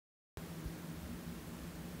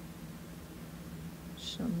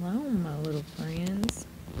Shalom, my little friends.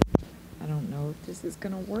 I don't know if this is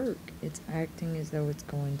going to work. It's acting as though it's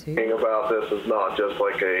going to. The thing about this is not just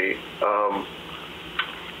like that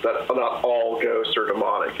not all ghosts are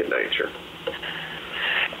demonic in nature.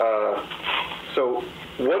 So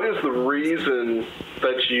what is the reason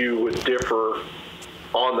that you would differ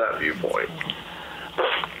on that viewpoint?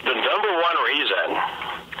 The number one reason.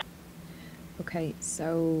 Okay,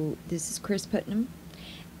 so this is Chris Putnam,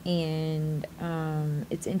 and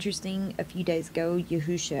it's interesting. A few days ago,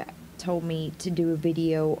 Yahusha told me to do a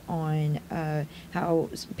video on how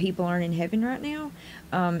people aren't in heaven right now,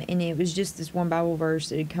 and it was just this one Bible verse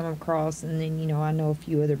that had come across, and then I know a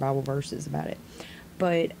few other Bible verses about it.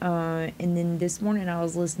 But and then this morning I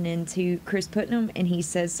was listening to Chris Putnam, and he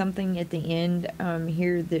says something at the end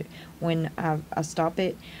here that when I stop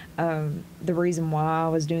it, the reason why I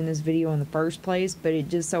was doing this video in the first place. But it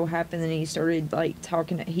just so happened that he started like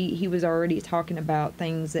talking. He was already talking about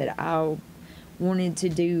things that I wanted to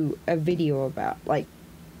do a video about. Like,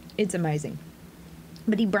 it's amazing.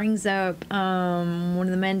 But he brings up one of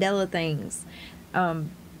the Mandela things.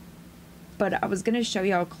 But I was going to show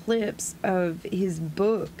y'all clips of his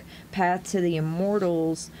book, Path to the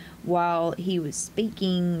Immortals, while he was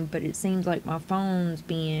speaking, but it seems like my phone's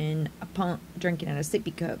being a punk drinking out of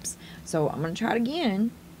sippy cups. So I'm going to try it again,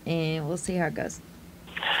 and we'll see how it goes.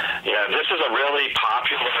 Yeah, this is a really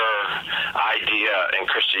popular idea in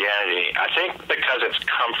Christianity. I think because it's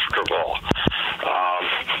comfortable.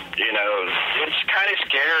 It's kind of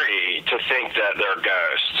scary to think that they're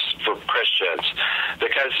ghosts for Christians,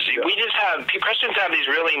 because Christians have these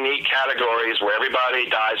really neat categories where everybody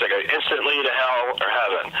dies, they go instantly to hell or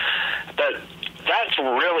heaven. But that's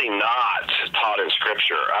really not taught in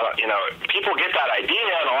Scripture. People get that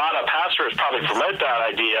idea, and a lot of pastors probably promote that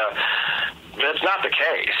idea. That's not the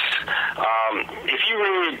case. If you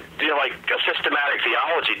read like a systematic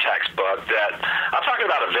theology textbook, that I'm talking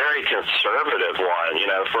about a very conservative one,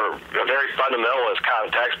 for a very fundamentalist kind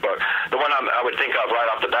of textbook. The one I would think of right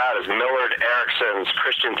off the bat is Millard Erickson's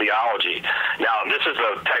Christian Theology. Now, this is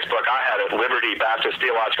a textbook I had at Liberty Baptist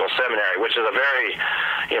Theological Seminary, which is a very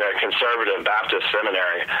conservative Baptist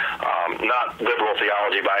seminary, not liberal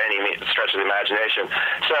theology by any stretch of the imagination.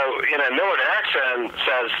 So, Millard Erickson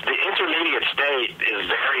says the intermediate state is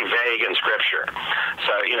very vague in Scripture.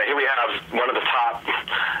 So, here we have one of the top,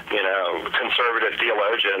 conservative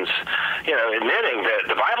theologians, admitting that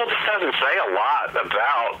the Bible just doesn't say a lot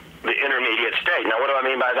about the intermediate state. Now, what do I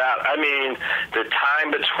mean by that? I mean the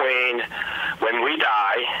time between when we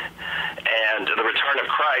die and the return of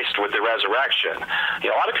Christ with the resurrection.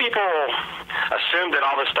 A lot of people assume that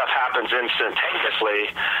all this stuff happens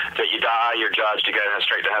instantaneously, that you die, you're judged, you go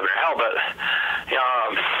straight to heaven or hell. But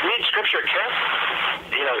read Scripture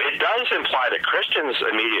carefully. It does imply that Christians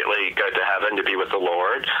immediately go to heaven to be with the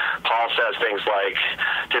Lord. Paul says things like,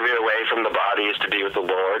 to be away from the body is to be with the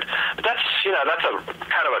Lord. But that's a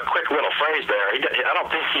kind of a quick little phrase there. I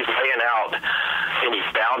don't think he's laying out any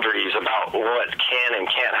boundaries about what can and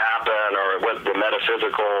can't happen, or what the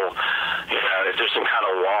metaphysical, if there's some kind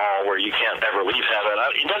of wall where you can't ever leave heaven.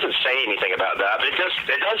 He doesn't say anything about that. But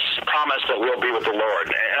it does promise that we'll be with the Lord.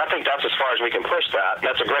 And I think that's as far as we can push that.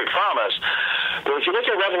 That's a great promise. But if you look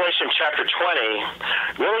at Revelation chapter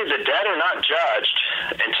 20, really the dead are not judged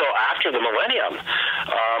until after the millennium.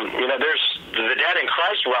 There's the dead in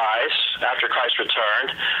Christ rise after Christ returned,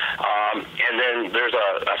 and then there's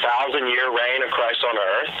a 1,000-year reign of Christ on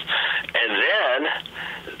earth, and then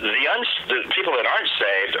the people that aren't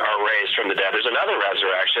saved are raised from the dead. There's another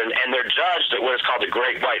resurrection, and they're judged at what is called the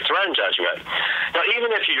Great White Throne Judgment. Now, even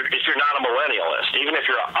if you're not a millennialist, even if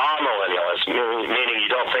you're a amillennialist, meaning you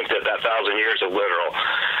don't think that 1,000 years is literal,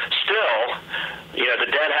 still, the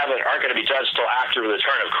dead aren't going to be judged till after the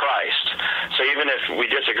return of Christ. So even if we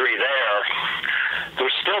disagree there,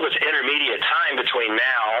 there's still this intermediate time between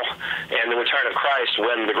now and the return of Christ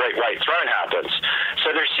when the Great White Throne happens.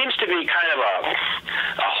 So there seems to be kind of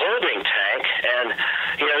a holding tank, and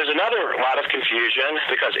there's another lot of confusion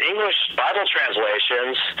because English Bible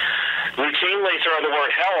translations routinely throw the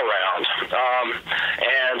word hell around,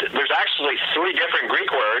 and there's actually 3 different Greek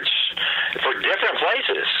words for different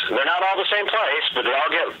places. They're not all the same place, but they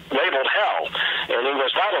all get labeled hell in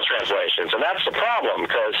English Bible translations, and that's the problem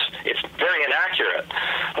because it's very inaccurate.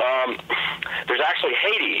 There's actually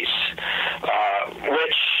Hades,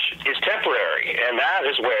 which is temporary, and that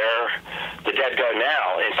is where the dead go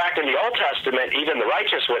now. In fact, in the Old Testament, even the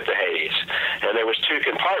righteous went to Hades, and there was 2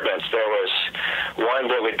 compartments. There was one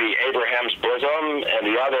that would be Abraham's bosom, and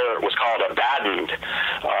the other was called Abaddon,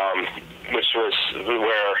 which was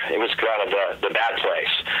where it was kind of the bad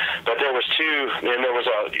place. But there was 2 and there was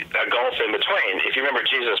a gulf in between. If you remember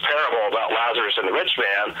Jesus' parable about Lazarus and the rich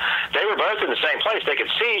man, they were both in the same place. They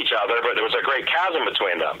could see each other, but there was a great chasm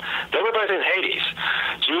between them. They were both in Hades.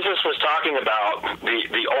 Jesus was talking about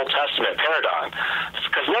the Old Testament paradigm,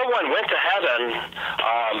 because no one went to heaven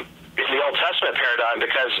in the Old Testament paradigm,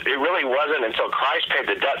 because it really wasn't until Christ paid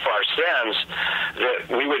the debt for our sins that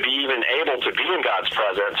we would be even able to be in God's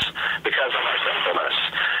presence because of our sinfulness.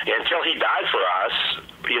 Until He died for us,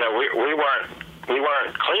 we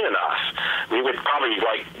weren't clean enough. We would probably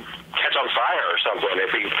catch on fire or something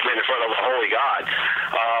if we went in front of a holy God.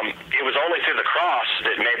 It was only through the cross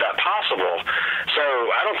that made that possible. So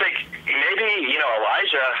I don't think, maybe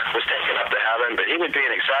Elijah was taken up to heaven, but he would be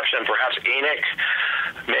an exception. Perhaps Enoch,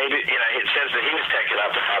 maybe it says that he was taken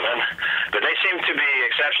up to heaven, but they seem to be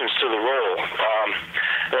exceptions to the rule.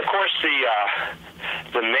 And of course,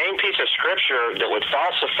 the main piece of scripture that would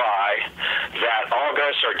falsify that all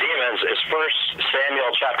ghosts are demons is 1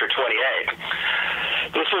 Samuel chapter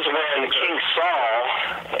 28. This is when King Saul,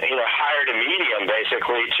 hired a medium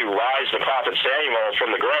basically to rise the prophet Samuel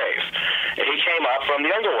from the grave. And he came up from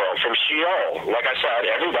the underworld, from Sheol. Like I said,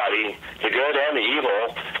 everybody, the good and the evil,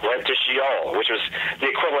 went to Sheol, which was the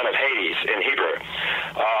equivalent of Hades in Hebrew.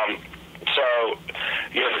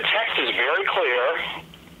 The text is very clear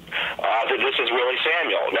that this is really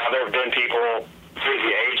Samuel. Now, there have been people through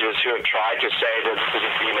the ages who have tried to say that this is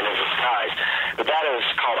a demon in disguise, but that is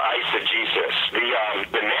called eisegesis.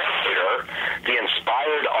 The narrator, the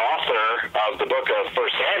inspired author of the book of 1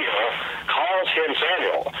 Samuel, calls him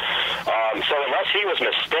Samuel. So unless he was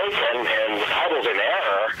mistaken and the Bible's in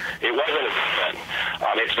error, it wasn't a demon.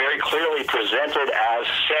 It's very clearly presented as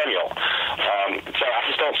Samuel. So I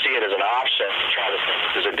just don't see it as an option to try to think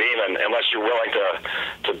this is a demon unless you're willing to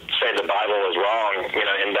say the Bible is wrong,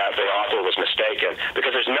 in that the author was mistaken,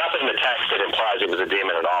 because there's nothing in the text that implies it was a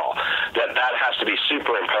demon at all. That has to be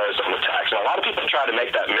superimposed on the text. And a lot of people try to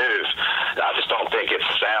make that move. I just don't think it's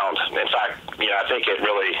sound. In fact, I think it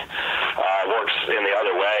really works in the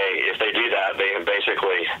other way. If they do that, they have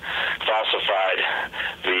basically falsified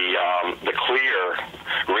the clear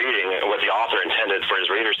reading, what the author intended for his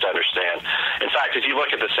readers to understand. In fact, if you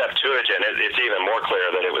look at the Septuagint, it's even more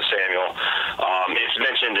clear that it was Samuel. It's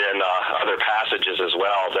mentioned in other passages as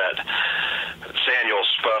well that Samuel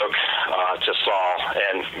spoke to Saul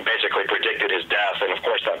and basically predicted his death, and of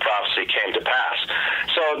course that prophecy came to pass.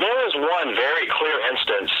 So there is one very clear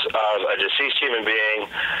instance of a deceased human being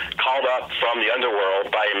called up from the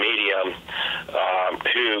underworld by a medium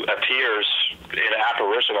who appears in an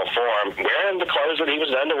apparitional form, wearing the clothes that he was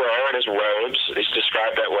then to wear and his robes. He's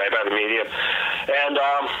described that way by the medium. And,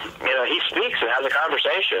 he speaks and has a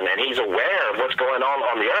conversation, and he's aware of what's going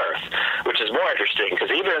on the earth, which is more interesting,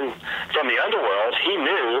 because even from the underworld, he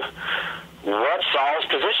knew what Saul's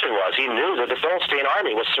position was. He knew that the Philistine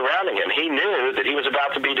army was surrounding him. He knew that he was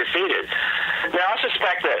about to be defeated. Now, I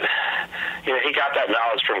suspect that he got that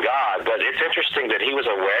knowledge from God, but it's interesting that he was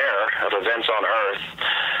aware of events on earth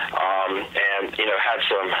and had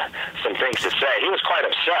some things to say. He was quite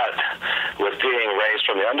upset with being raised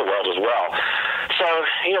from the underworld as well. So,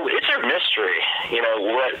 it's a mystery,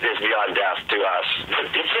 what is beyond death to us.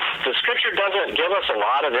 The scripture doesn't give us a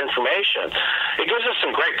lot of information. It gives us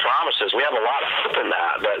some great promises. We have a lot of hope in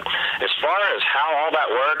that, but as far as how all that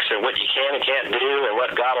works and what you can and can't do and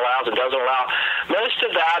what God allows and doesn't allow, most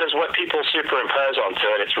of that is what people superimpose onto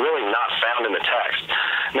it. It's really not found in the text.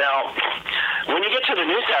 Now, when you get to the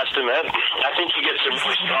New Testament, I think you get some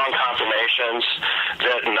really strong confirmations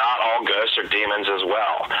that not all ghosts are demons as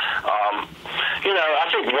well. I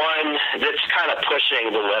think one that's kind of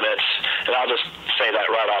pushing the limits, and I'll just say that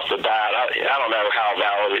right off the bat. I don't know how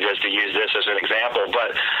valid it is to use this as an example,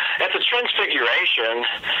 but at the Transfiguration,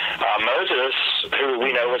 Moses, who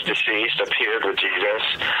we know was deceased, appeared with Jesus.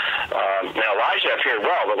 Now, Elijah appeared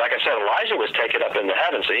well, but like I said, Elijah was taken up into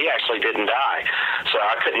heaven, so he actually didn't die. So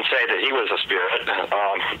I couldn't say that he was a spirit.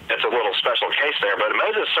 It's a little special case there, but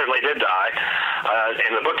Moses certainly did die.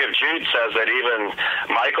 And the book of Jude says that even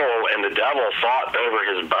Michael and the devil fought over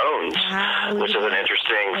his bones, which is an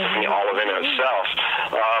interesting thing all of in itself.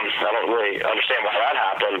 I don't really understand why that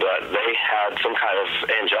happened, but they had some kind of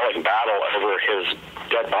angelic battle over his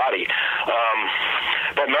dead body.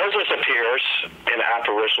 But Moses appears in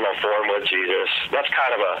apparitional form with Jesus. That's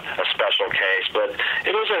kind of a special case, but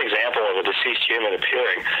it is an example of a deceased human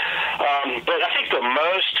appearing. But I think the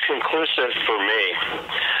most conclusive for me,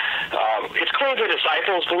 it's clear the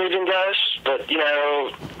disciples believed in ghosts, but,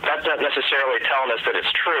 that's not necessarily telling us that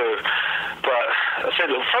it's true. But so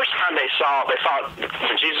the first time they thought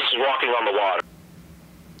when Jesus was walking on the water,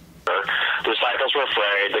 the disciples were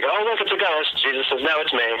afraid. They go, "Oh, look, it's a ghost." Jesus says, "No,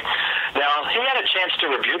 it's me." Now, chance to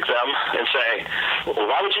rebuke them and say, well,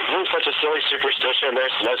 why would you believe such a silly superstition?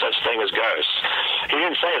 There's no such thing as ghosts. He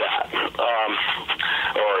didn't say that.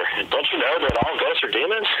 Or don't you know that all ghosts are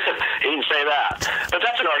demons? He didn't say that. But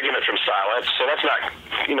that's an argument from silence, so that's not,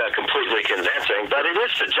 completely convincing. But it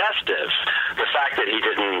is suggestive. The fact that he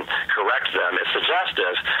didn't correct them is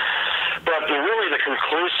suggestive. But really the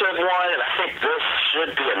conclusive one, and I think this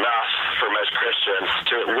should be enough for most Christians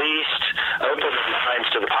to at least open their minds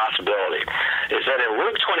to the possibility, is that in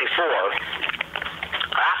Luke 24,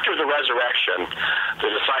 after the resurrection, the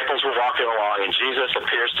disciples were walking along, and Jesus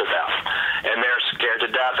appears to them, and they're scared to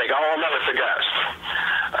death. They go, oh, no, it's a ghost.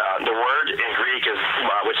 The word in Greek is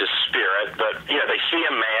pneuma, which is spirit, but they see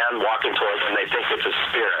a man walking towards them, and they think it's a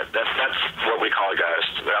spirit. That's what we call a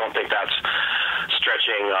ghost. I don't think that's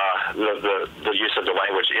stretching the use of the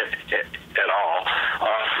language at all.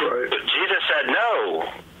 Right. But Jesus said, no,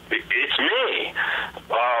 it's me.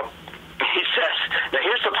 He says, now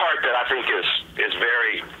here's the part that I think is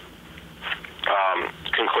very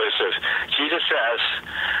conclusive. Jesus says,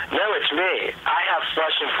 no, it's me. I have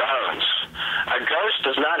flesh and bones. A ghost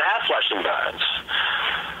does not have flesh and bones.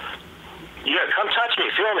 Come touch me,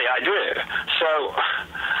 feel me, I do. So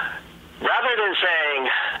rather than saying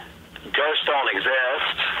ghosts don't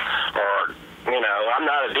exist, or I'm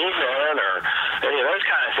not a demon, or any of those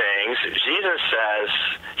kind of things, Jesus says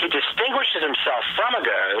he distinguishes himself from a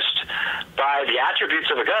ghost by the attributes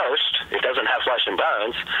of a ghost. It doesn't have flesh and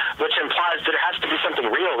bones, which implies that it has to be something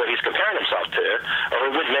real that he's comparing himself to, or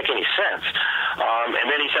it wouldn't make any sense. And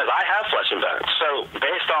then he says, I have flesh and bones. So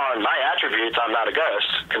based on my attributes, I'm not a ghost,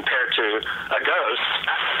 compared to a ghost.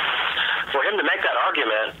 For him to make that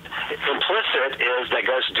argument, implicit is that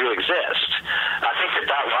ghosts do exist. I think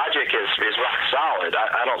that logic is rock solid.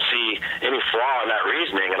 I don't see any flaw in that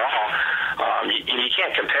reasoning at all. You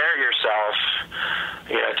can't compare yourself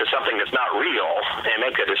to something that's not real and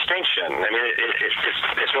make a distinction. I mean,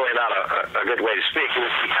 it's really not a good way to speak. It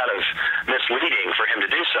would be kind of misleading for him to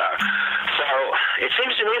do so. So it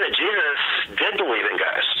seems to me that Jesus did believe in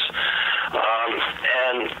ghosts.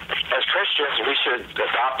 And as Christians, we should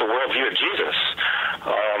adopt the worldview of Jesus.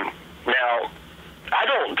 Now, I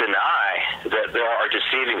don't deny that there are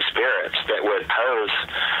deceiving spirits that would pose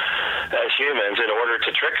as humans in order to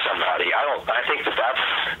trick somebody. I think that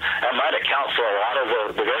might account for a lot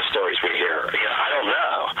of the ghost stories we hear. I don't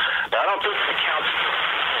know, but I don't think it accounts for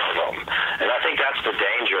all of them. And I think that's the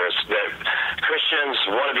danger, is that Christians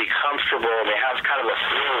want to be comfortable, and they have kind of a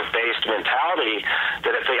fear-based mentality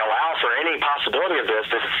that if they allow for any possibility of this,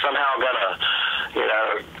 it's somehow going to,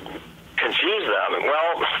 confuse them.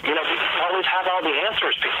 Well, we don't always have all the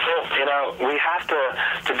answers, people. We have to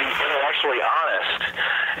be intellectually honest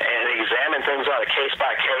and examine things on a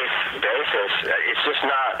case-by-case basis. It's just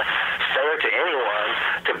not fair to anyone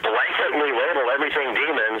to blanketly label everything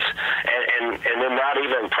demons and then not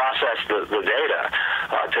even process the data,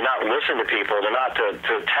 to not listen to people,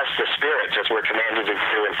 to test the spirits as we're commanded to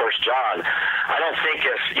do in 1 John. I don't think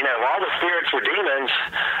if all the spirits were demons,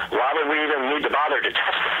 why would we even need to bother to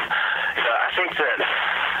test them? I think that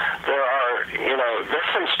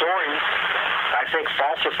there's some stories, I think,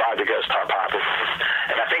 falsify the ghost hypothesis.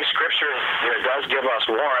 And I think Scripture does give us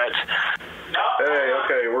warrant. Hey,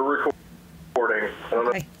 okay, we're recording.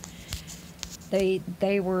 Okay.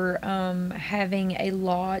 They were having a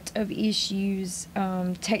lot of issues,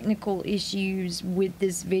 technical issues with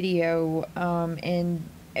this video, and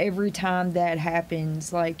every time that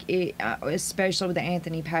happens, especially with the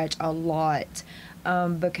Anthony patch, a lot.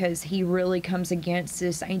 Because he really comes against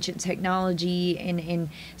this ancient technology and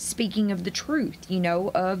speaking of the truth,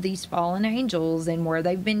 of these fallen angels and where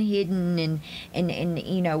they've been hidden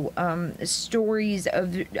and stories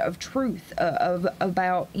of truth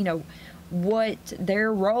about what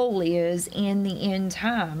their role is in the end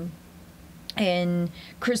time. And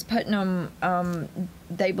Chris Putnam,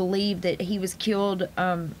 they believe that he was killed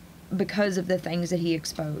because of the things that he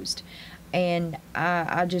exposed, and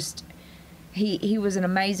I just. He was an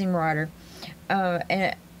amazing writer,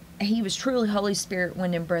 and he was truly Holy Spirit,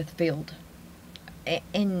 wind and breath filled,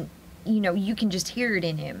 and you can just hear it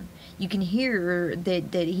in him. You can hear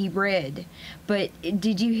that he read. But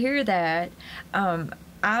did you hear that?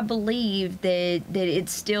 I believe that it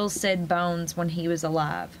still said bones when he was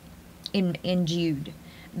alive, in Jude,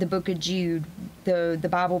 the book of Jude, the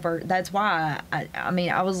Bible verse. That's why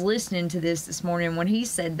I was listening to this morning when he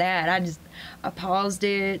said that. I paused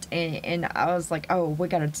it and I was like, oh, we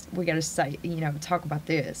gotta say, talk about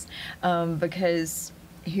this, because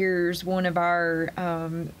here's one of our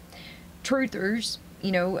truthers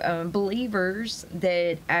believers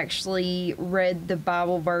that actually read the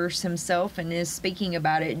Bible verse himself and is speaking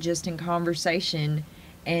about it just in conversation.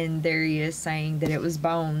 And there he is saying that it was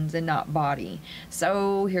bones and not body.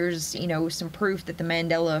 So here's, some proof that the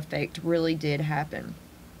Mandela effect really did happen.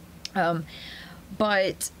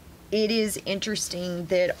 But it is interesting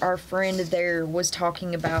that our friend there was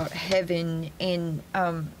talking about heaven and,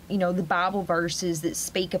 the Bible verses that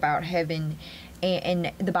speak about heaven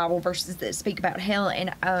and the Bible verses that speak about hell.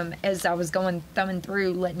 And as I was thumbing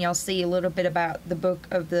through, letting y'all see a little bit about the book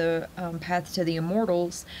of the Path to the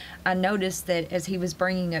Immortals, I noticed that as he was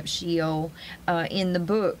bringing up Sheol in the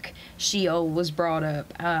book, Sheol was brought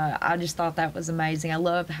up. I just thought that was amazing. I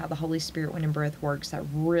love how the Holy Spirit, when in breath, works. That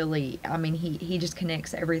really, he just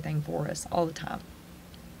connects everything for us all the time.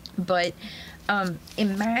 But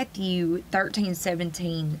in Matthew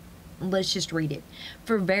 13:17, let's just read it.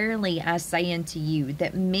 For verily I say unto you,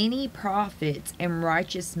 that many prophets and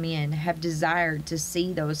righteous men have desired to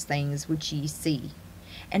see those things which ye see,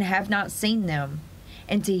 and have not seen them,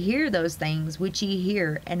 and to hear those things which ye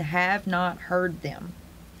hear, and have not heard them.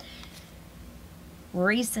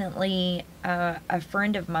 Recently, a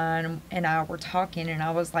friend of mine and I were talking, and I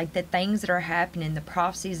was like, the things that are happening, the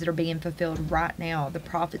prophecies that are being fulfilled right now, the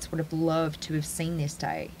prophets would have loved to have seen this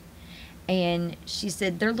day. And she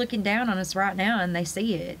said, they're looking down on us right now and they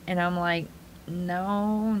see it. And I'm like,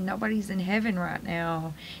 no, nobody's in heaven right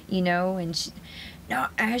now, and she, no,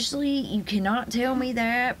 Ashley, you cannot tell me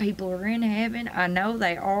that people are in heaven. I know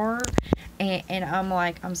they are. And I'm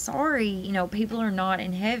like, I'm sorry, people are not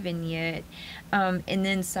in heaven yet. And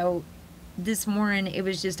then so this morning, it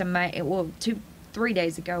was just amazing. Well, 3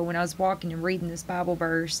 days ago, when I was walking and reading this Bible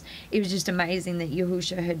verse, it was just amazing that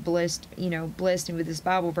Yahusha had blessed him with this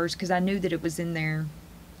Bible verse, because I knew that it was in there.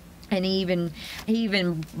 And he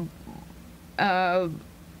even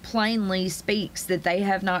plainly speaks that they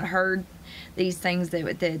have not heard these things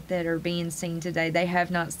that are being seen today. They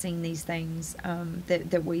have not seen these things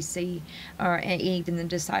that we see, and even the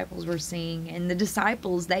disciples were seeing. And the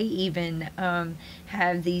disciples, they even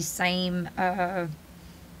have these same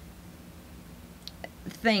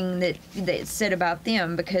thing that said about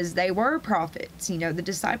them, because they were prophets. The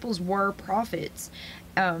disciples were prophets.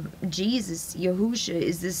 Jesus,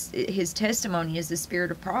 Yahusha, his testimony is the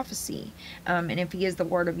spirit of prophecy, and if he is the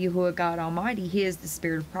word of Yahuwah God Almighty, he is the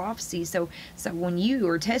spirit of prophecy. So when you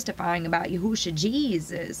are testifying about Yahusha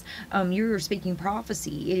Jesus, you're speaking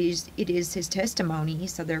prophecy. It is his testimony,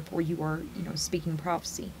 so therefore you are speaking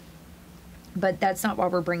prophecy. But that's not why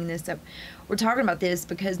we're bringing this up. We're talking about this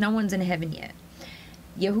because no one's in heaven yet.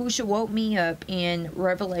 Yahusha woke me up in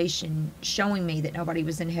Revelation, showing me that nobody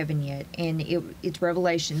was in heaven yet, and it's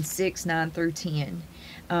Revelation 6:9-10.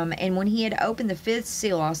 And when he had opened the fifth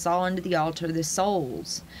seal, I saw under the altar the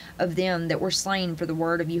souls of them that were slain for the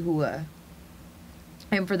word of Yahuwah,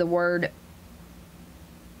 and for the word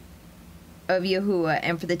of Yahuwah,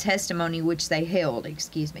 and for the testimony which they held,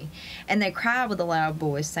 And they cried with a loud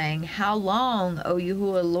voice, saying, How long, O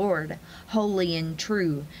Yahuwah Lord, holy and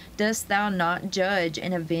true, dost thou not judge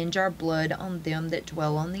and avenge our blood on them that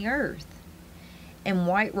dwell on the earth? And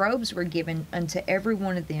white robes were given unto every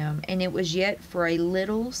one of them, and it was yet for a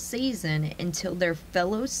little season, until their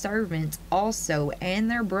fellow servants also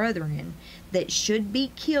and their brethren that should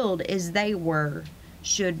be killed as they were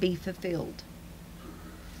should be fulfilled.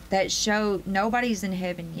 That showed nobody's in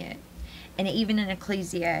heaven yet. And even in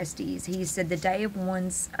Ecclesiastes, he said the day of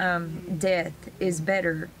one's death is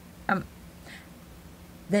better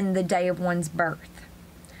than the day of one's birth.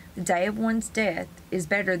 The day of one's death is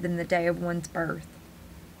better than the day of one's birth.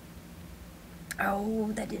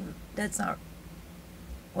 Oh, that's not,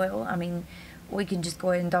 well, we can just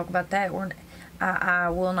go ahead and talk about that. I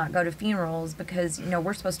will not go to funerals, because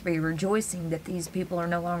we're supposed to be rejoicing that these people are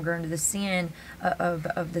no longer under the sin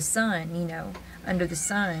of the sun, under the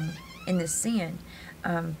sun in this sin,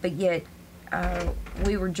 but yet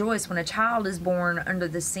we rejoice when a child is born under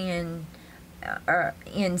the sin,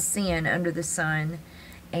 in sin under the sun.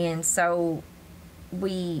 And so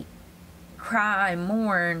we cry and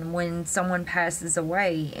mourn when someone passes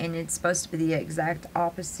away, and it's supposed to be the exact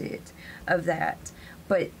opposite of that.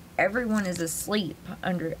 But everyone is asleep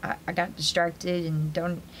under. I got distracted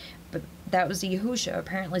but that was Yahusha.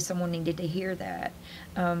 Apparently someone needed to hear that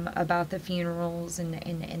about the funerals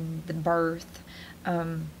and the birth.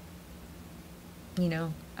 I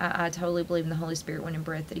totally believe in the Holy Spirit when in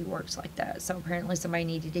breath, that he works like that. So apparently somebody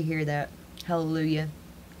needed to hear that. Hallelujah.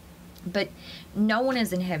 But no one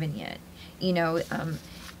is in heaven yet.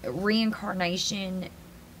 Reincarnation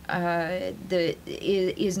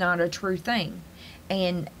is not a true thing.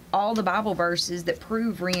 And all the Bible verses that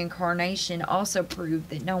prove reincarnation also prove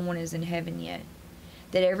that no one is in heaven yet.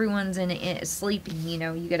 That everyone's sleeping. You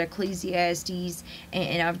know, you got Ecclesiastes,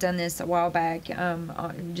 and I've done this a while back.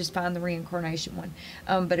 Just find the reincarnation one.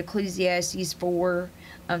 But Ecclesiastes 4,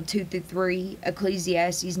 2 through 3,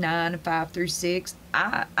 Ecclesiastes 9, 5 through 6.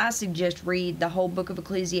 I suggest read the whole book of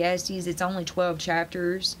Ecclesiastes. It's only 12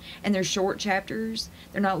 chapters, and they're short chapters.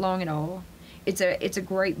 They're not long at all. It's a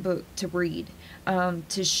great book to read,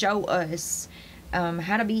 to show us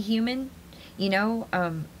how to be human. You know.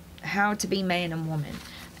 How to be man and woman,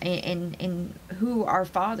 and who our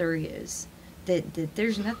Father is, that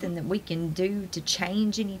there's nothing that we can do to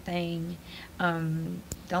change anything. The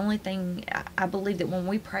only thing, I believe that when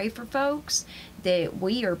we pray for folks, that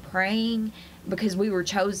we are praying because we were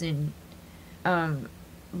chosen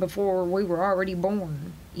before we were already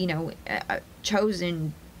born, you know,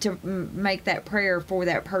 chosen to make that prayer for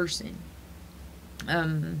that person.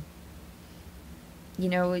 You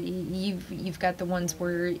know, you've got the ones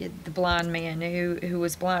where the blind man who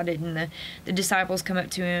was blinded, and the disciples come up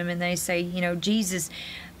to him and they say, you know, Jesus,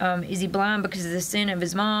 is he blind because of the sin of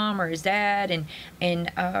his mom or his dad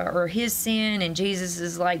and or his sin? And Jesus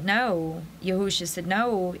is like, no. Yahushua said,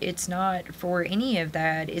 no, it's not for any of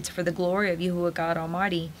that. It's for the glory of Yahuwah God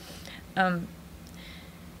Almighty.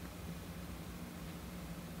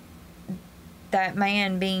 That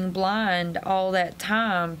man being blind all that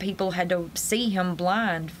time, people had to see him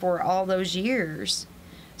blind for all those years,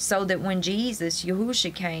 so that when Jesus,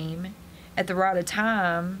 Yahushua, came at the right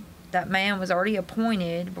time, that man was already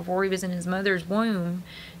appointed before he was in his mother's womb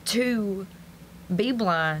to be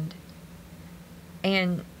blind.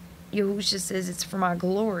 And Yahushua says, it's for my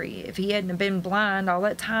glory. If he hadn't been blind all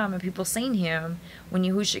that time and people seen him, when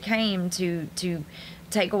Yahushua came to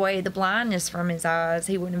take away the blindness from his eyes,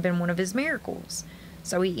 he wouldn't have been one of his miracles.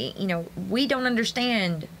 So he, you know, we don't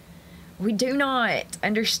understand. We do not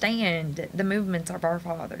understand the movements of our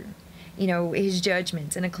Father. You know, his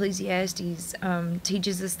judgments, and Ecclesiastes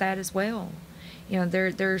teaches us that as well. You know,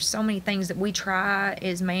 there are so many things that we try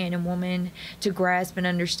as man and woman to grasp an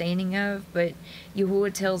understanding of, but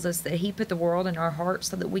Yahuwah tells us that he put the world in our hearts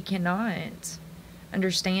so that we cannot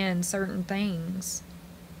understand certain things.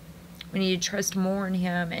 We need to trust more in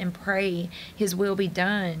him and pray his will be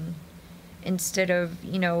done, instead of,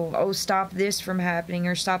 you know, oh, stop this from happening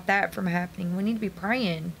or stop that from happening. We need to be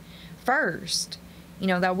praying first. You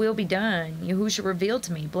know, thy will be done. Yahushua revealed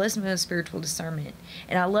to me. Bless me with spiritual discernment.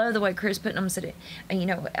 And I love the way Chris Putnam said it. You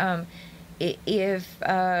know, if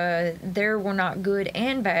there were not good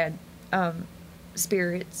and bad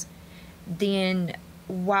spirits, then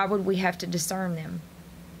why would we have to discern them?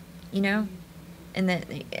 You know? And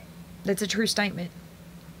that's a true statement.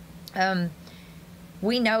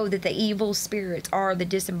 We know that the evil spirits are the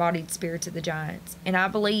disembodied spirits of the giants. And I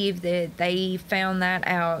believe that they found that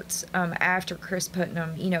out after Chris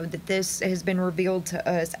Putnam, you know, that this has been revealed to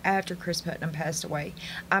us after Chris Putnam passed away.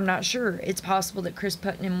 I'm not sure. It's possible that Chris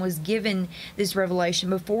Putnam was given this revelation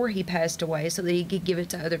before he passed away so that he could give it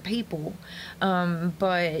to other people.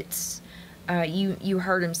 But you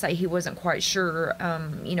heard him say he wasn't quite sure,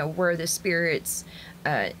 you know, where the spirits,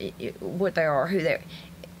 what they are, who they're.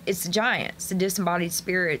 It's the giants, the disembodied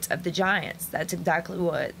spirits of the giants. That's exactly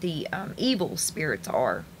what the evil spirits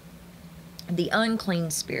are. The unclean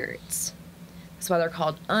spirits. That's why they're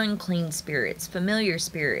called unclean spirits, familiar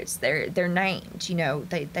spirits. They're named, you know,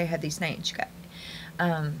 they have these names. You got,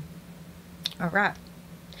 all right.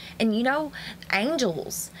 And you know,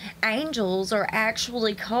 angels are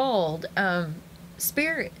actually called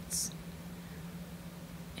spirits.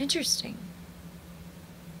 Interesting.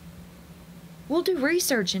 We'll do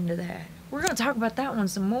research into that. We're going to talk about that one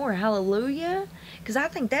some more. Hallelujah. Because I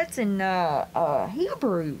think that's in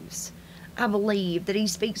Hebrews. I believe that he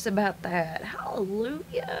speaks about that.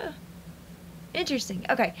 Hallelujah. Interesting.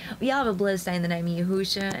 Okay. Well, y'all have a blessed day in the name of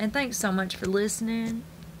Yahushua. And thanks so much for listening.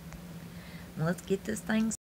 Let's get this thing